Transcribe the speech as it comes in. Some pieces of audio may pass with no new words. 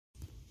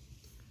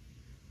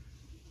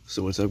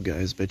So what's up,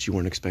 guys? Bet you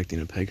weren't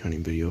expecting a peg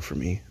hunting video from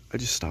me. I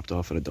just stopped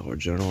off at a Dollar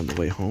General on the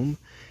way home,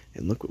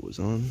 and look what was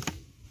on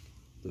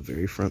the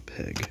very front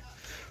peg.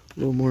 A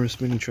little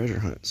Morris Mini treasure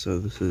hunt. So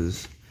this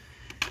is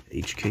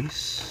H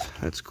case.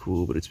 That's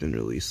cool, but it's been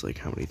released like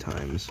how many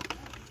times?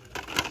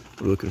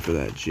 We're looking for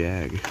that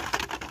Jag.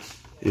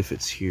 If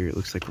it's here, it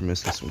looks like we're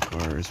missing some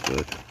cars,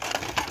 but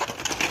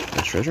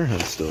the treasure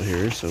hunt's still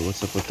here, so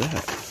what's up with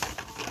that?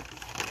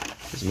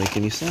 Doesn't make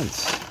any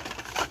sense.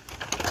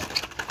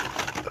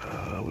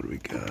 What do we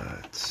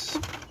got?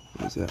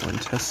 What is that one?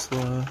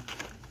 Tesla,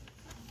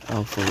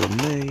 Alfa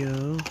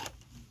Romeo.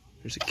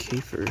 There's a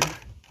Kafer.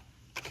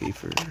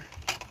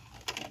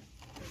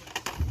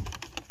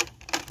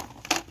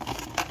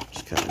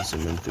 Just kind of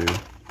zoom in through.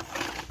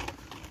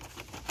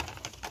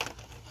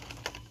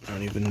 I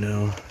don't even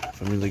know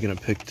if I'm really gonna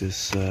pick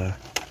this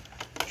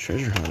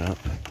treasure hunt up.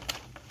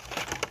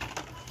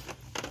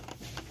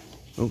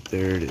 Oh,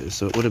 there it is.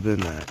 So it would have been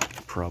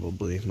that,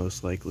 probably,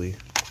 most likely.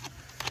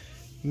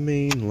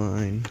 Main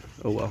line.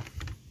 Oh well.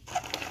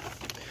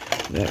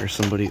 That or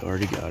somebody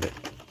already got it.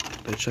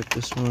 Did I check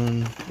this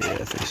one? Yeah,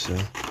 I think so.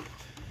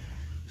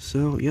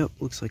 So, yep,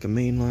 looks like a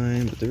main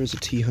line, but there is a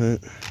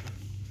T-Hunt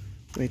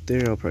right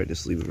there. I'll probably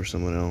just leave it for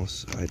someone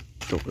else. I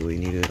don't really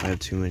need it. I have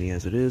too many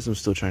as it is. I'm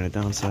still trying to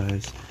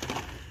downsize.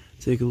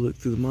 Take a look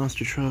through the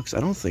monster trucks.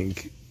 I don't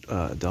think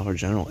Dollar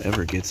General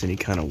ever gets any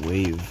kind of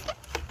wave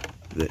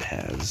that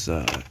has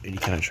any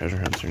kind of treasure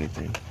hunts or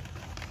anything.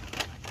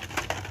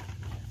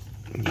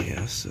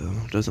 Yeah, so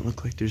doesn't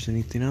look like there's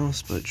anything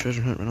else, but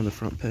treasure hunt right on the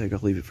front peg. I'll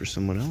leave it for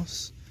someone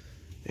else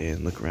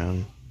and look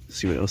around,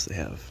 see what else they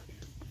have.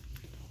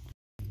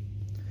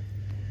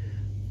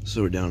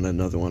 So we're down to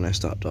another one. I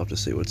stopped off to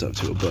say what's up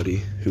to a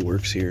buddy who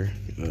works here.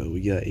 We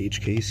got H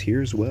case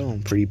here as well.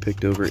 Pretty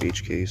picked over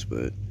H case,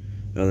 but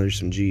there's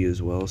some G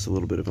as well. It's a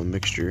little bit of a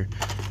mixture.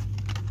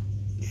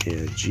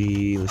 Yeah,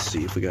 G. Let's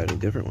see if we got any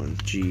different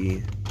ones.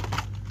 G.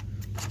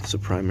 So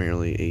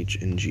primarily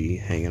H and G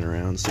hanging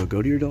around. So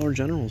go to your Dollar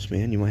Generals,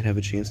 man. You might have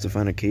a chance to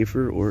find a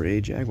Kafer or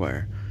a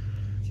Jaguar.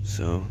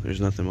 So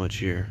there's nothing much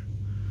here.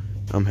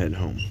 I'm heading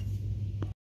home.